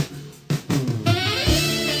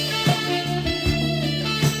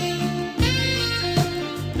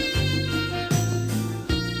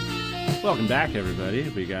 Welcome back, everybody.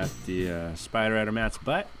 We got the spider out of Matt's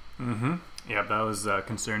butt. Mm-hmm. Yeah, that was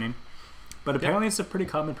concerning. But apparently it's a pretty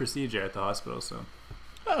common procedure at the hospital, so.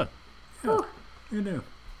 Oh. Yeah, you knew.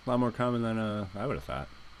 A lot more common than I would have thought.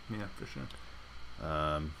 Yeah, for sure.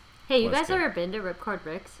 Hey, you guys ever been to Ripcord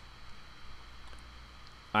Rick's?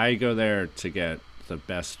 I go there to get the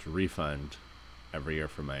best refund every year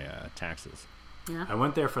for my taxes. Yeah. I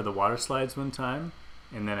went there for the water slides one time,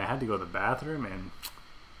 and then I had to go to the bathroom, and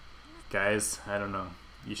guys, I don't know.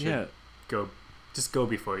 You should go. Just go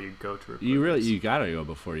before you go to Ripcord. You gotta go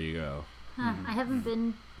before you go. Huh, I haven't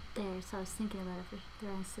been there, so I was thinking about it for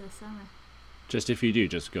the rest of the summer. Just if you do,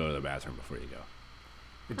 just go to the bathroom before you go.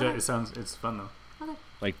 It's fun though. Okay.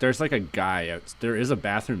 Like there's like a guy out. There is a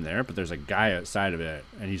bathroom there, but there's a guy outside of it,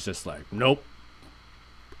 and he's just like, nope.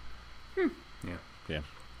 Yeah.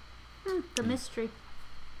 The mystery.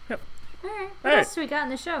 Yep. All right. What else do we got in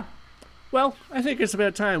the show? Well, I think it's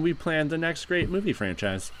about time we planned the next great movie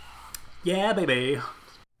franchise. Yeah, baby.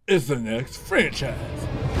 It's the next franchise.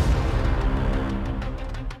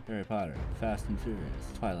 Harry Potter, Fast and Furious,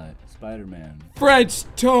 Twilight, Spider-Man. French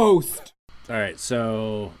toast! Alright,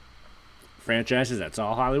 so franchises, that's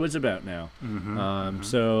all Hollywood's about now.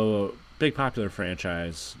 So, big popular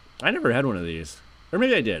franchise. I never had one of these. Or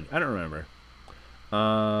maybe I did. I don't remember.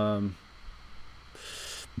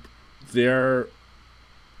 They're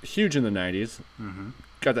huge in the 90s.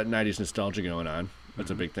 Got that 90s nostalgia going on. That's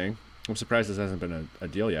a big thing. I'm surprised this hasn't been a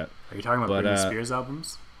deal yet. Are you talking about Britney Spears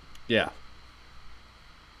albums? Yeah.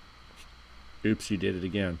 Oops, you did it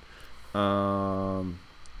again. I'm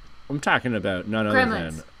talking about none other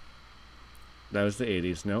than... That was the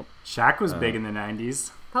 80s. Nope. Shaq was big in the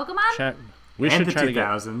 90s. Pokemon? Shaq. And the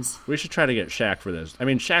 2000s. We should try to get Shaq for this. I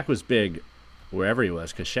mean, Shaq was big wherever he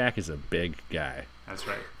was, because Shaq is a big guy. That's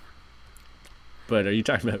right. But are you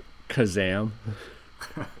talking about Kazam?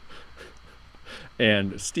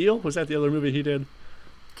 And Steel? Was that the other movie he did?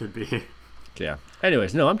 Could be. Yeah.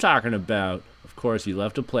 Anyways, no, I'm talking about, of course, you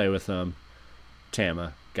love to play with them,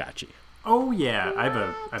 Tamagotchi. Oh, yeah. I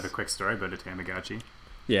have a quick story about a Tamagotchi.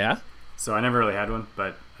 Yeah? So I never really had one,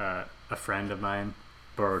 but a friend of mine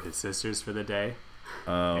borrowed his sister's for the day.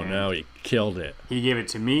 Oh, no, he killed it. He gave it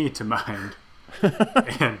to me to mind.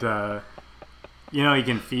 And, you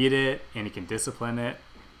can feed it and you can discipline it.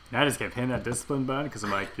 And I just kept hitting that discipline button because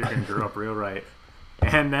I'm like, you're going to grow up real right.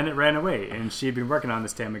 And then it ran away, and she'd been working on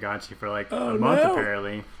this Tamagotchi for like a month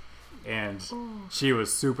apparently, and she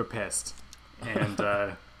was super pissed.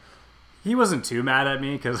 And he wasn't too mad at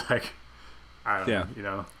me because, like, I don't know, you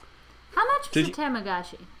know. How much was a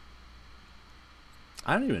Tamagotchi?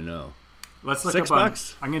 I don't even know. Let's look $6 up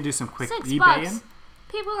bucks? I'm gonna do some quick $6. eBaying.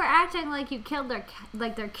 People were acting like you killed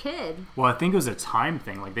their kid. Well, I think it was a time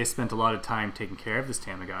thing. Like, they spent a lot of time taking care of this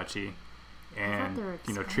Tamagotchi, and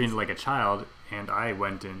you know, treating it like a child. And I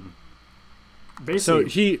went and basically.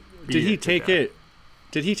 So did he take it?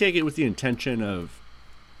 Did he take it with the intention of,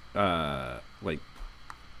 like,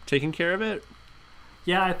 taking care of it?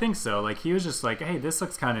 Yeah, I think so. Like, he was just like, "Hey, this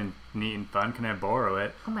looks kind of neat and fun. Can I borrow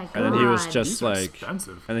it?" Oh my god! And then he was just These are like,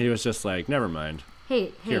 expensive. And then he was just like, "Never mind."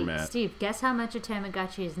 Hey, Matt. Steve, guess how much a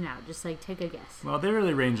Tamagotchi is now? Just like take a guess. Well, they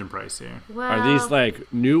really range in price here. Well, Are these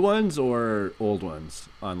like new ones or old ones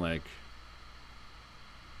on like?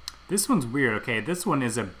 This one's weird. Okay, this one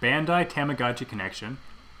is a Bandai Tamagotchi Connection,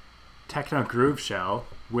 Techno Groove Shell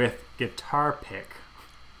with guitar pick.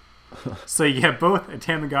 So you get both a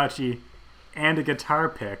Tamagotchi and a guitar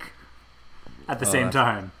pick at the same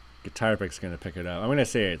time. Guitar pick's gonna pick it up. I'm gonna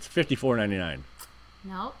say it's $54.99.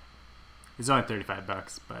 Nope. It's only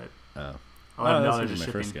 $35, but Oh, $11 that's of my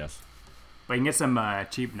shipping. first guess. But you can get some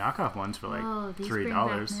cheap knockoff ones for like Oh, these $3. bring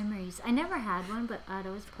back memories. I never had one, but I'd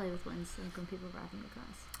always play with ones like when people brought them to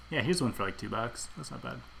class. Yeah, here's one for like $2. That's not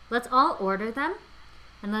bad. Let's all order them,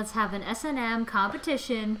 and let's have an S&M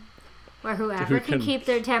competition where whoever can keep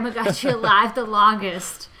their Tamagotchi alive the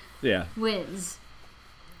longest wins.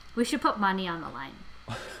 We should put money on the line.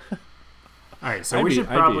 All right, so we should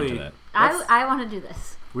probably. I want to do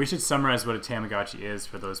this. We should summarize what a Tamagotchi is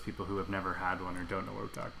for those people who have never had one or don't know what we're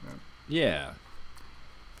talking about. Yeah.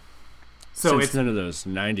 So Since it's none of those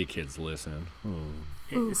 90 kids listen.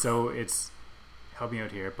 so it's help me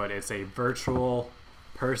out here, but it's a virtual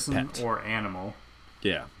person Pet. or animal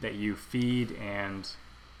Yeah. that you feed and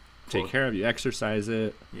Take care of. You exercise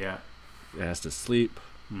it. Yeah. It has to sleep.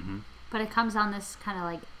 Mm-hmm. But it comes on this kind of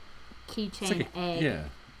like keychain egg. Yeah.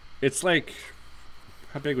 It's like,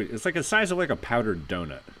 how big would it's like the size of like a powdered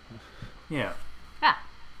donut. Yeah. Yeah.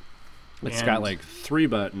 It's got like 3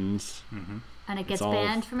 buttons. Mm-hmm. And it gets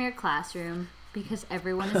banned from your classroom because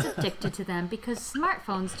everyone is addicted to them because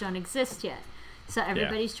smartphones don't exist yet. So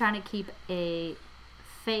everybody's trying to keep a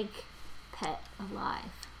fake pet alive.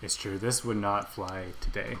 It's true. This would not fly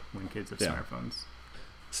today when kids have smartphones.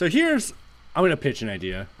 So I'm going to pitch an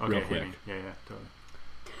idea real quick. Yeah, totally.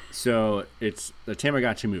 So it's the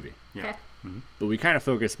Tamagotchi movie. Yeah. Okay. Mm-hmm. But we kind of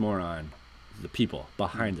focus more on the people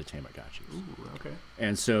behind the Tamagotchis. Ooh, okay.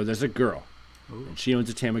 And so there's a girl, Ooh. and she owns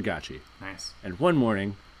a Tamagotchi. Nice. And one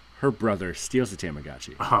morning, her brother steals the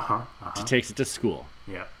Tamagotchi. He takes it to school.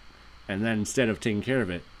 Yeah. And then instead of taking care of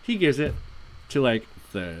it, he gives it to like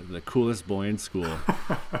the coolest boy in school.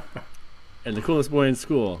 And the coolest boy in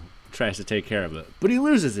school tries to take care of it, but he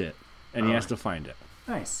loses it, and he has to find it.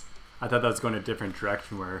 Nice. I thought that was going a different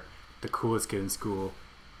direction where the coolest kid in school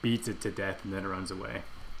beats it to death and then it runs away.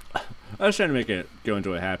 I was trying to make it go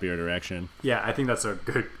into a happier direction. Yeah, I think that's a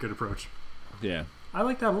good approach. Yeah. I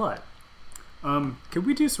like that a lot. Could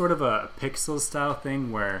we do sort of a pixel style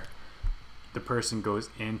thing where the person goes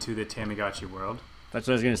into the Tamagotchi world? That's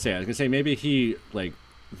what I was gonna say. I was gonna say maybe he like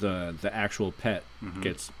the actual pet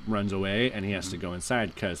runs away and he has to go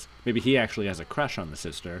inside because maybe he actually has a crush on the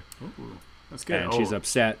sister. Ooh, that's good. And she's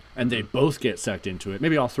upset, and they both get sucked into it.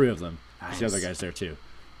 Maybe all 3 of them. Nice. The other guy's there too,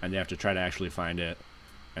 and they have to try to actually find it,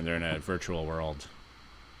 and they're in a virtual world.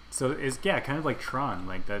 So it's kind of like Tron,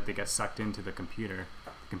 like that they get sucked into the computer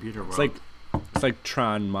world. It's like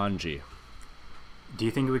Tron Manji. Do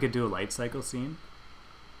you think we could do a light cycle scene?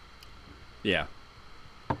 Yeah.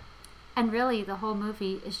 And really, the whole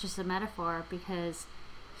movie is just a metaphor because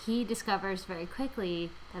he discovers very quickly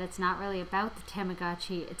that it's not really about the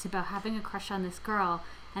Tamagotchi. It's about having a crush on this girl,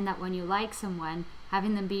 and that when you like someone,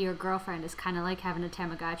 having them be your girlfriend is kind of like having a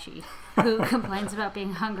Tamagotchi who complains about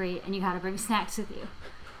being hungry and you gotta bring snacks with you.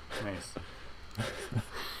 Nice.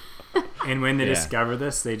 And when they discover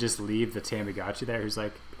this, they just leave the Tamagotchi there who's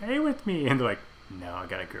like, "Play with me," and they're like, "No, I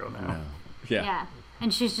got a girl now." No. Yeah. Yeah.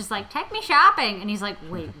 And she's just like, "Take me shopping." And he's like,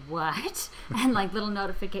 "Wait, what?" And like little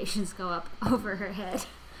notifications go up over her head.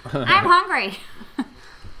 I'm hungry.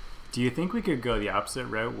 Do you think we could go the opposite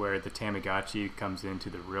route where the Tamagotchi comes into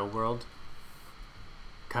the real world?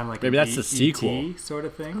 Kind of like maybe that's the sequel E.T. sort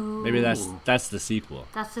of thing? Ooh. Maybe that's the sequel.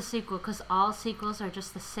 That's the sequel because all sequels are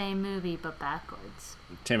just the same movie but backwards.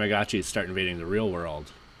 Tamagotchis start invading the real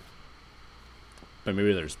world. But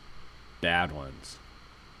maybe there's bad ones.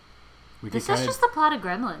 This is just the plot of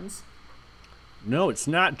Gremlins. No, it's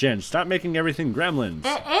not, Jen. Stop making everything gremlins.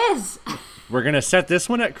 It is. We're going to set this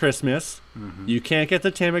one at Christmas. Mm-hmm. You can't get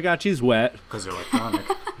the Tamagotchis wet. Because they're electronic.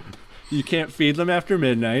 You can't feed them after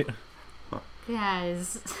midnight.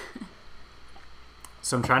 Guys.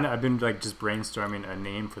 So I've been like just brainstorming a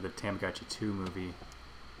name for the Tamagotchi 2 movie.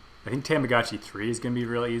 I think Tamagotchi 3 is going to be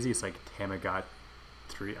real easy. It's like Tamagotchi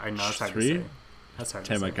 3. I know it's hard to say. That's hard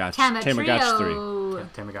to say. Tamagotchi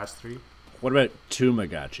 3. Tamagotchi 3. What about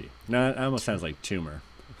Tumagotchi? No, that almost sounds like tumor.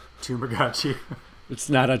 Tumagotchi. It's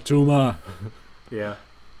not a tumor. Yeah.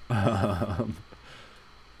 Why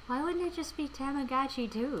wouldn't it just be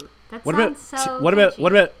Tamagotchi 2? What about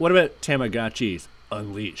Tamagotchis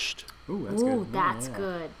Unleashed? Ooh, that's good. That's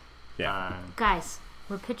good. Yeah. Guys,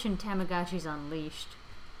 we're pitching Tamagotchis Unleashed.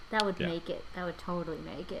 That would make it. That would totally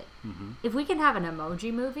make it. Mm-hmm. If we can have an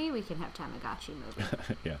emoji movie, we can have Tamagotchi movie.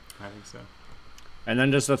 Yeah. I think so. And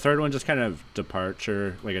then just the third one, just kind of a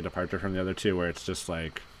departure from the other two, where it's just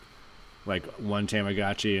like one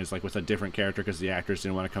Tamagotchi is like with a different character because the actors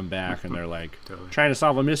didn't want to come back, and they're like trying to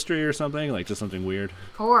solve a mystery or something, like just something weird.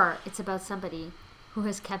 Or it's about somebody who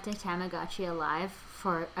has kept a Tamagotchi alive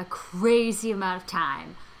for a crazy amount of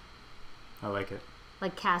time. I like it.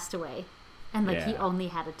 Like Castaway. And he only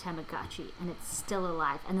had a Tamagotchi and it's still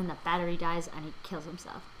alive. And then the battery dies and he kills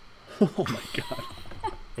himself. Oh my god.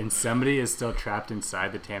 And somebody is still trapped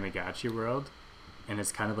inside the Tamagotchi world. And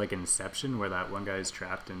it's kind of like Inception, where that one guy is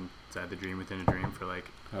trapped inside the dream within a dream for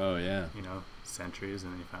centuries,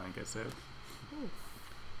 and then he finally gets out.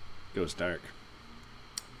 Goes dark.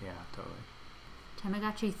 Yeah, totally.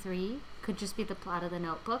 Tamagotchi 3 could just be the plot of The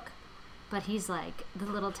Notebook. But he's like, the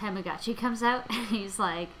little Tamagotchi comes out and he's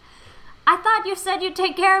like, I thought you said you'd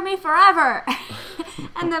take care of me forever.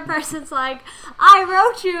 And the person's like, I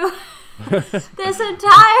wrote you this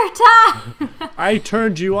entire time. I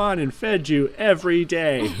turned you on and fed you every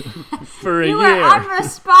day for a year. You were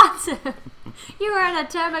unresponsive. You were in a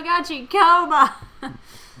Tamagotchi coma.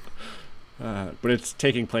 But it's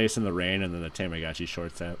taking place in the rain, and then the Tamagotchi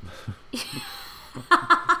shorts out.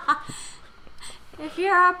 If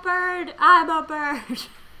you're a bird, I'm a bird.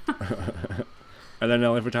 And then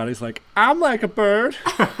Nelly Furtado's like, I'm like a bird.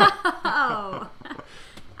 Oh.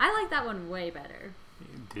 I like that one way better.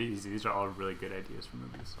 These are all really good ideas for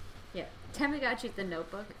movies. Yeah. Tamagotchi The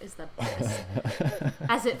Notebook is the best.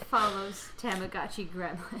 As it follows Tamagotchi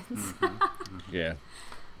Gremlins. Yeah.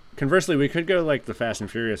 Conversely, we could go like the Fast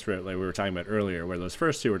and Furious route, like we were talking about earlier, where those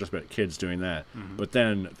first two were just about kids doing that. Mm-hmm. But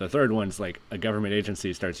then the third one's like a government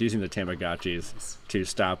agency starts using the Tamagotchis to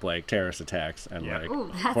stop like terrorist attacks and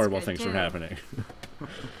horrible things from happening.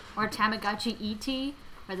 Or Tamagotchi E.T.,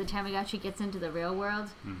 where the Tamagotchi gets into the real world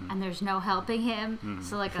and there's no helping him.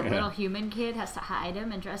 So like a little human kid has to hide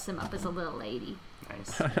him and dress him up as a little lady.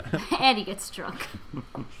 Nice. And he gets drunk.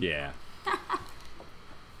 Yeah.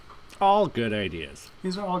 All good ideas.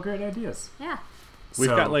 These are all great ideas. Yeah. We've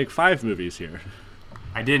got like 5 movies here.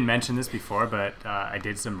 I didn't mention this before, but I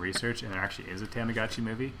did some research, and there actually is a Tamagotchi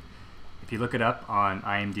movie. If you look it up on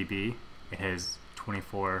IMDb, it has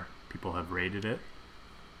 24 people have rated it.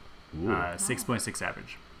 6.6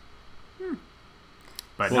 average.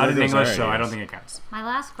 But not in English, so I don't think it counts. My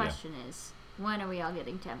last question is, when are we all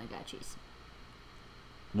getting Tamagotchis?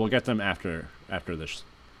 We'll get them after this.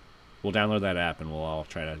 We'll download that app and we'll all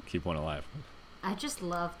try to keep one alive. I just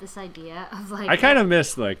love this idea of like... I kind of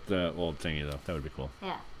miss like the old thingy though. That would be cool.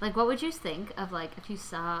 Yeah. Like what would you think of like if you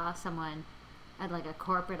saw someone at like a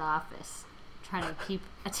corporate office trying to keep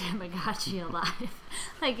a Tamagotchi alive?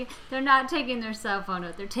 Like they're not taking their cell phone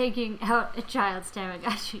out. They're taking out a child's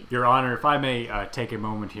Tamagotchi. Your Honor, if I may take a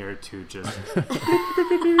moment here to just...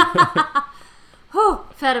 Whew,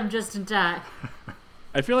 fed him just in time.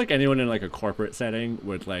 I feel like anyone in like a corporate setting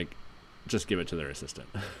would like just give it to their assistant.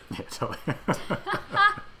 Yeah, totally.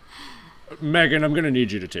 Megan, I'm going to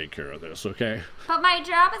need you to take care of this, okay? But my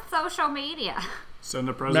job is social media. Send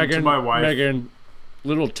a present to my wife. Megan,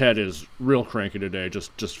 little Ted is real cranky today.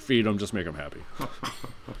 Just feed him. Just make him happy.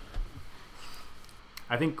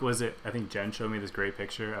 I think Jen showed me this great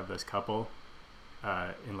picture of this couple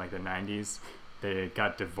in like the 90s. They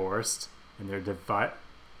got divorced and they're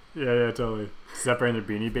Yeah, totally. Separating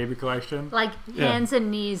their Beanie Baby collection. Like hands and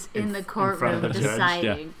knees in the courtroom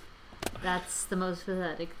deciding. Yeah. That's the most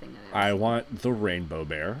pathetic thing I've ever I seen. want the rainbow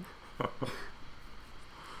bear.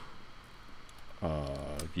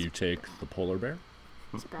 You take the polar bear.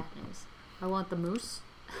 It's bad news. I want the moose.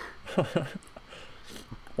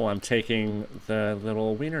 Well, I'm taking the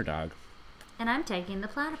little wiener dog. And I'm taking the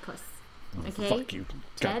platypus. Okay? Fuck you.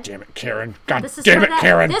 Ted? God damn it, Karen. God This is damn for it, that,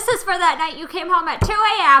 Karen. This is for that night you came home at 2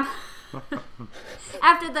 a.m.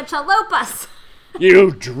 after the chalupas.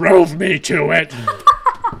 You drove me to it.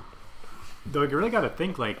 Though you really got to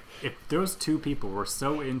think, like, if those two people were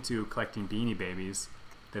so into collecting Beanie Babies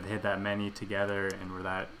that they had that many together and were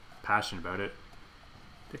that passionate about it,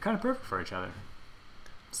 they're kind of perfect for each other.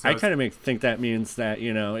 So I kind of think that means that,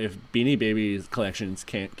 if Beanie Babies collections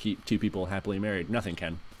can't keep two people happily married, nothing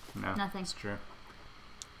can. No, Nothing. It's true.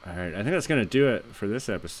 All right, I think that's going to do it for this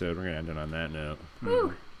episode. We're going to end it on that note.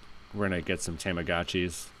 Woo. We're going to get some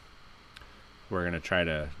Tamagotchis. We're going to try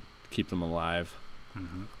to keep them alive.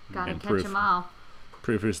 Mm-hmm. Gotta And catch them all.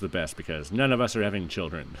 Proof is the best because none of us are having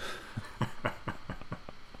children.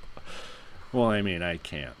 Well, I mean, I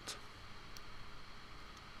can't.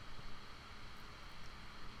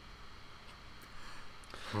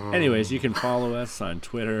 Anyways, you can follow us on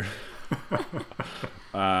Twitter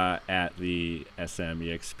at the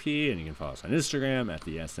SMEXP, and you can follow us on Instagram at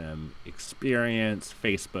the SM Experience,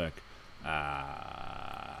 Facebook,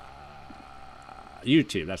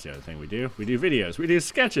 YouTube. That's the other thing we do. We do videos. We do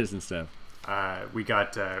sketches and stuff. We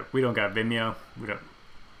don't got Vimeo.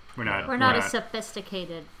 We're not as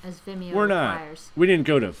sophisticated as Vimeo We're requires. not. We didn't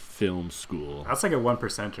go to film school. That's like a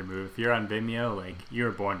 1%er move. If you're on Vimeo, like, you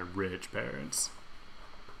were born to rich parents.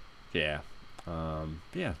 Yeah.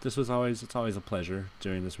 It's always a pleasure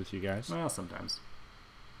doing this with you guys. Well, sometimes.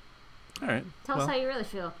 All right. Tell us how you really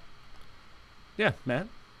feel. Yeah, Matt,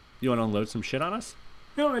 you want to unload some shit on us?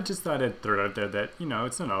 No, I just thought I'd throw it out there that,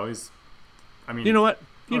 it's not always... I mean... You know what?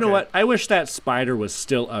 Okay. What? I wish that spider was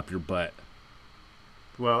still up your butt.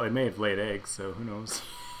 Well, it may have laid eggs, so who knows?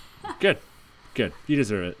 Good. You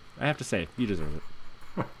deserve it. I have to say, you deserve it.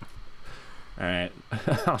 All right.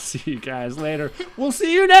 I'll see you guys later. We'll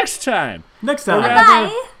see you next time. Next time.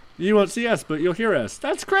 Bye. You won't see us, but you'll hear us.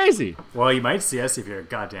 That's crazy. Well, you might see us if you're a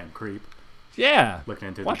goddamn creep. Yeah. Looking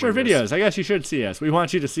into Watch the our windows. videos. I guess you should see us. We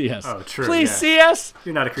want you to see us. Oh, true. Please yeah. see us.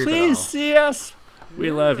 You're not a creep Please at all. see us.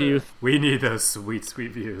 We love you. We need those sweet,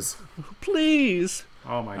 sweet views. Please.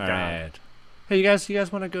 Oh my All god. right. Hey, you guys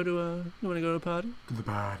want to go to a party? To the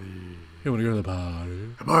party. You want to go to the party?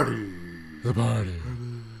 The party. The party.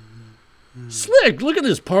 Slick, look at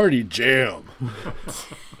this party jam.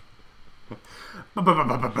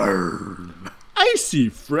 Burn. Icy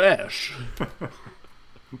fresh.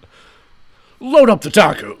 Load up the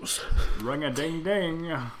tacos. Ring a ding ding.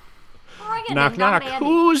 Knock, knock.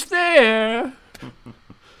 Who's there?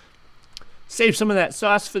 Save some of that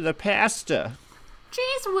sauce for the pasta.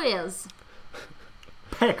 Cheese whiz.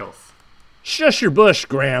 Pickles. Shush your bush,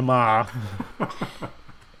 Grandma. Time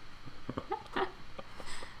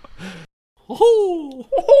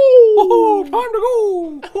to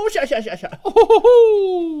go.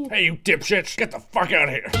 Hey, you dipshits, get the fuck out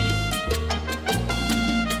of here.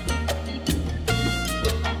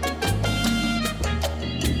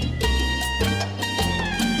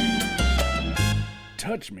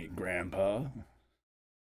 Touch me, Grandpa.